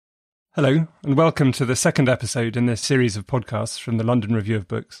Hello, and welcome to the second episode in this series of podcasts from the London Review of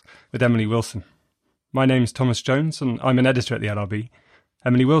Books with Emily Wilson. My name's Thomas Jones, and I'm an editor at the LRB.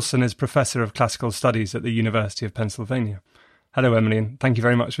 Emily Wilson is Professor of Classical Studies at the University of Pennsylvania. Hello, Emily, and thank you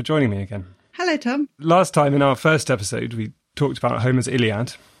very much for joining me again. Hello, Tom. Last time in our first episode, we talked about Homer's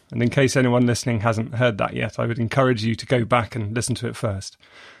Iliad, and in case anyone listening hasn't heard that yet, I would encourage you to go back and listen to it first.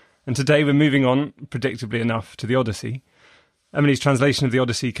 And today we're moving on, predictably enough, to the Odyssey. Emily's translation of the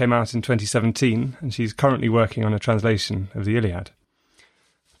Odyssey came out in 2017, and she's currently working on a translation of the Iliad.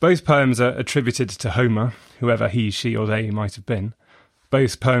 Both poems are attributed to Homer, whoever he, she, or they might have been.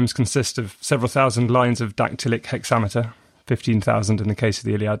 Both poems consist of several thousand lines of dactylic hexameter, 15,000 in the case of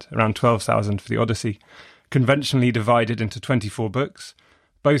the Iliad, around 12,000 for the Odyssey, conventionally divided into 24 books.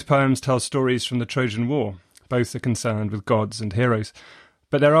 Both poems tell stories from the Trojan War. Both are concerned with gods and heroes.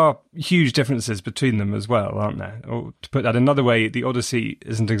 But there are huge differences between them as well, aren't there? Or to put that another way, the Odyssey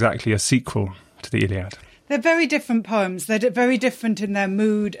isn't exactly a sequel to the Iliad. They're very different poems. They're very different in their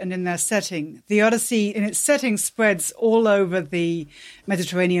mood and in their setting. The Odyssey, in its setting, spreads all over the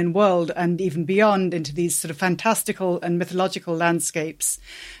Mediterranean world and even beyond into these sort of fantastical and mythological landscapes,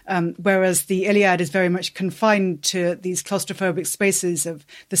 whereas the Iliad is very much confined to these claustrophobic spaces of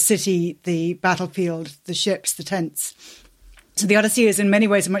the city, the battlefield, the ships, the tents. So the Odyssey is in many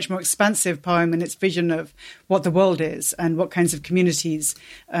ways a much more expansive poem in its vision of what the world is and what kinds of communities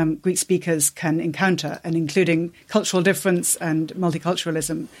Greek speakers can encounter, and including cultural difference and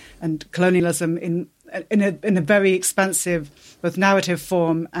multiculturalism and colonialism in a very expansive both narrative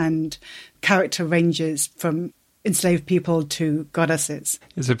form and character ranges from enslaved people to goddesses.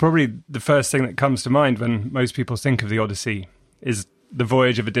 So probably the first thing that comes to mind when most people think of the Odyssey is the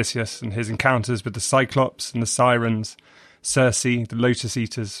voyage of Odysseus and his encounters with the Cyclops and the Sirens, Circe, the Lotus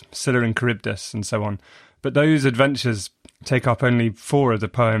Eaters, Scylla and Charybdis, and so on. But those adventures take up only 4 of the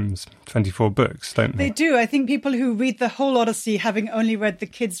poem's 24 books, don't they? They do. I think people who read the whole Odyssey, having only read the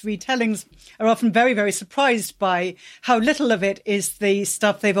kids' retellings, are often very, very surprised by how little of it is the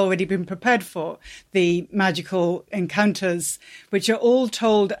stuff they've already been prepared for, the magical encounters, which are all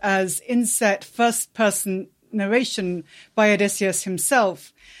told as inset first-person narration by Odysseus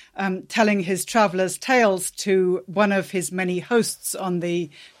himself, telling his travellers' tales to one of his many hosts on the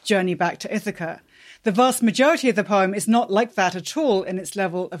journey back to Ithaca. The vast majority of the poem is not like that at all in its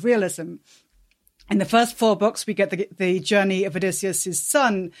level of realism. In the first 4 books, we get the journey of Odysseus'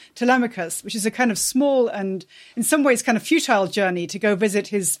 son, Telemachus, which is a kind of small and in some ways kind of futile journey to go visit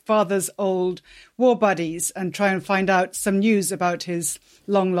his father's old war buddies and try and find out some news about his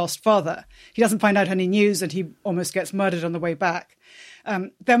long-lost father. He doesn't find out any news and he almost gets murdered on the way back.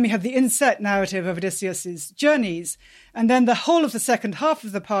 Then we have the inset narrative of Odysseus' journeys. And then the whole of the second half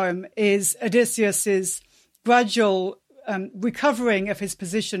of the poem is Odysseus' gradual recovering of his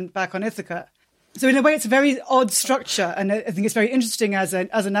position back on Ithaca. So in a way, it's a very odd structure, and I think it's very interesting as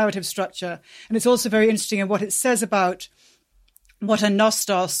a narrative structure. And it's also very interesting in what it says about what a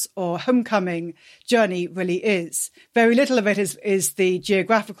nostos or homecoming journey really is. Very little of it is the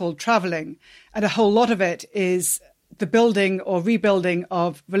geographical travelling, and a whole lot of it is the building or rebuilding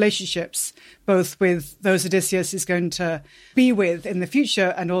of relationships, both with those Odysseus is going to be with in the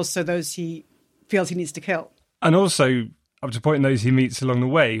future and also those he feels he needs to kill. And also up to point those he meets along the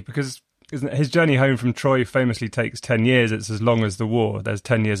way, because isn't it, his journey home from Troy famously takes 10 years. It's as long as the war. There's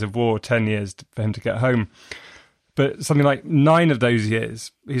 10 years of war, 10 years for him to get home. But something like 9 of those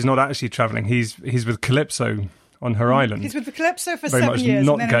years, he's not actually travelling. He's with Calypso on her island. He's with the Calypso for Very 7 years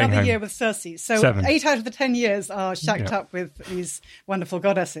and then another home. year with Circe. So 7. 8 out of the 10 years are shacked up with these wonderful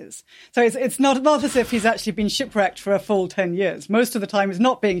goddesses. So it's not as if he's actually been shipwrecked for a full 10 years. Most of the time he's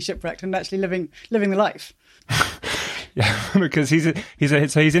not being shipwrecked and actually living the life. Yeah, because he's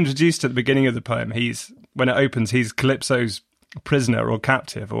introduced at the beginning of the poem. When it opens, he's Calypso's prisoner or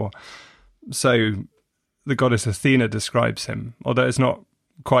captive, or so the goddess Athena describes him. Although it's not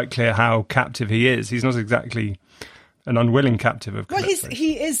quite clear how captive he is. He's not exactly an unwilling captive of Calypso. Well,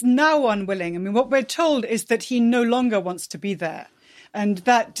 he is now unwilling. I mean, what we're told is that he no longer wants to be there. And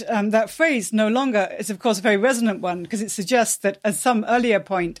that phrase, no longer, is, of course, a very resonant one, because it suggests that at some earlier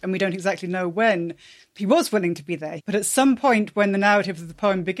point, and we don't exactly know when, he was willing to be there. But at some point when the narrative of the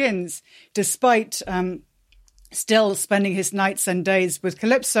poem begins, despite still spending his nights and days with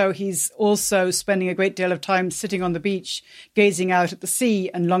Calypso, he's also spending a great deal of time sitting on the beach, gazing out at the sea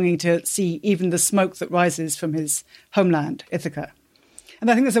and longing to see even the smoke that rises from his homeland, Ithaca. And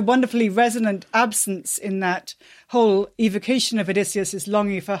I think there's a wonderfully resonant absence in that whole evocation of Odysseus'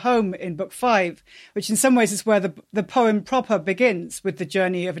 longing for home in Book 5, which in some ways is where the poem proper begins with the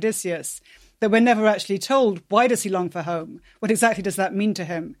journey of Odysseus. that we're never actually told, why does he long for home? What exactly does that mean to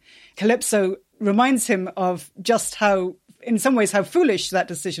him? Calypso reminds him of just how, in some ways, how foolish that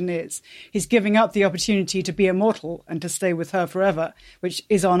decision is. He's giving up the opportunity to be immortal and to stay with her forever, which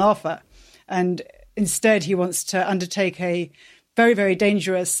is on offer. And instead, he wants to undertake a very, very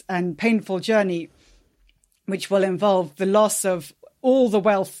dangerous and painful journey, which will involve the loss of all the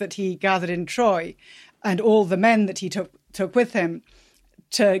wealth that he gathered in Troy and all the men that he took with him,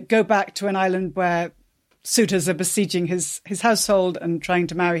 to go back to an island where suitors are besieging his household and trying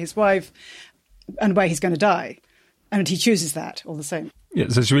to marry his wife, and where he's going to die. And he chooses that all the same. Yeah,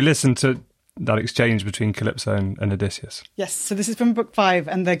 so should we listen to that exchange between Calypso and Odysseus? Yes, so this is from Book 5,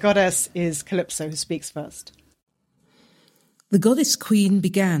 and the goddess is Calypso, who speaks first. The goddess queen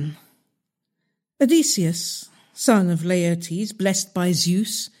began. Odysseus, son of Laertes, blessed by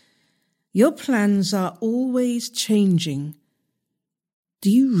Zeus, your plans are always changing. Do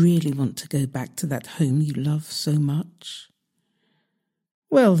you really want to go back to that home you love so much?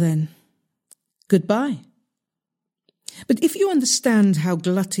 Well then, goodbye. But if you understand how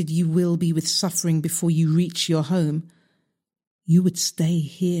glutted you will be with suffering before you reach your home, you would stay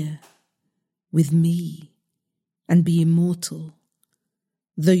here, with me, and be immortal,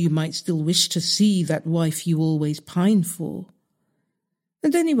 though you might still wish to see that wife you always pine for.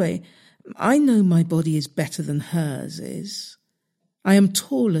 And anyway, I know my body is better than hers is. I am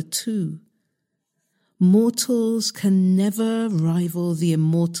taller too. Mortals can never rival the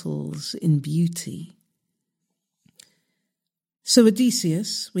immortals in beauty. So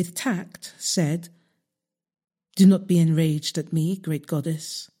Odysseus, with tact, said, Do not be enraged at me, great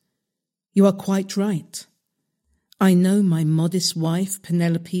goddess. You are quite right. I know my modest wife,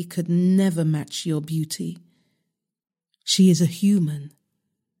 Penelope, could never match your beauty. She is a human.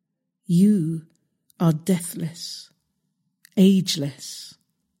 You are deathless, ageless.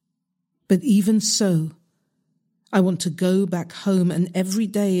 But even so, I want to go back home, and every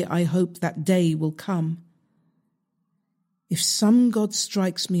day I hope that day will come. If some god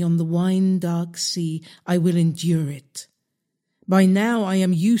strikes me on the wine-dark sea, I will endure it. By now I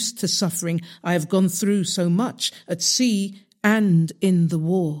am used to suffering. I have gone through so much at sea and in the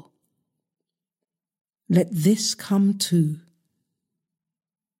war. Let this come too.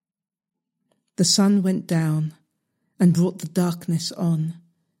 The sun went down and brought the darkness on.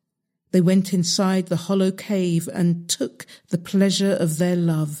 They went inside the hollow cave and took the pleasure of their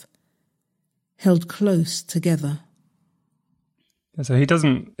love, held close together. So he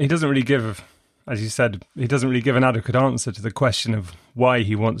doesn't really give, as you said, he doesn't really give an adequate answer to the question of why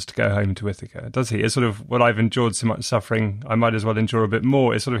he wants to go home to Ithaca, does he? It's sort of, well, I've endured so much suffering, I might as well endure a bit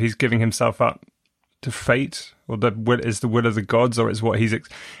more. It's sort of, he's giving himself up to fate, or the will of the gods, or it's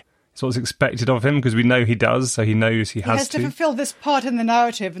what's expected of him, because we know he does, so he knows he has to. He has to fulfill this part in the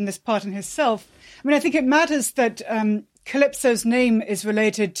narrative and this part in himself. I mean, I think it matters that Calypso's name is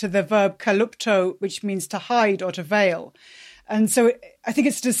related to the verb kalupto, which means to hide or to veil. And so I think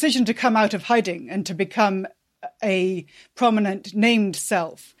it's a decision to come out of hiding and to become a prominent named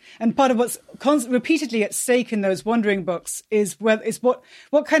self. And part of what's repeatedly at stake in those wandering books is what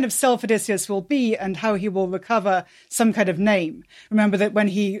kind of self Odysseus will be and how he will recover some kind of name. Remember that when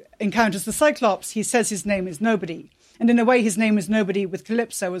he encounters the Cyclops, he says his name is Nobody. And in a way, his name is Nobody with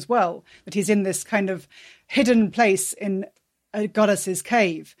Calypso as well, that he's in this kind of hidden place in a goddess's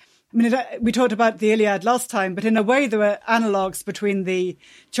cave. I mean, we talked about the Iliad last time, but in a way there were analogues between the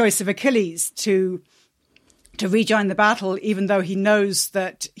choice of Achilles to rejoin the battle, even though he knows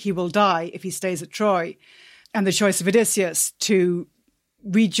that he will die if he stays at Troy, and the choice of Odysseus to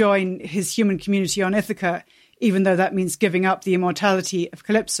rejoin his human community on Ithaca, even though that means giving up the immortality of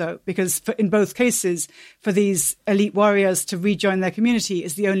Calypso, because in both cases, for these elite warriors to rejoin their community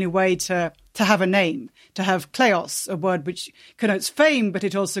is the only way to have a name, to have kleos, a word which connotes fame, but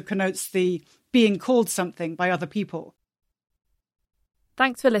it also connotes the being called something by other people.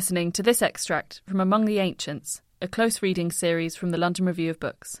 Thanks for listening to this extract from Among the Ancients, a close reading series from the London Review of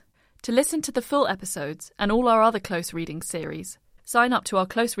Books. To listen to the full episodes and all our other close reading series, sign up to our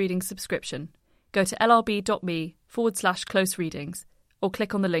close reading subscription. Go to lrb.me/close readings or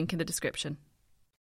click on the link in the description.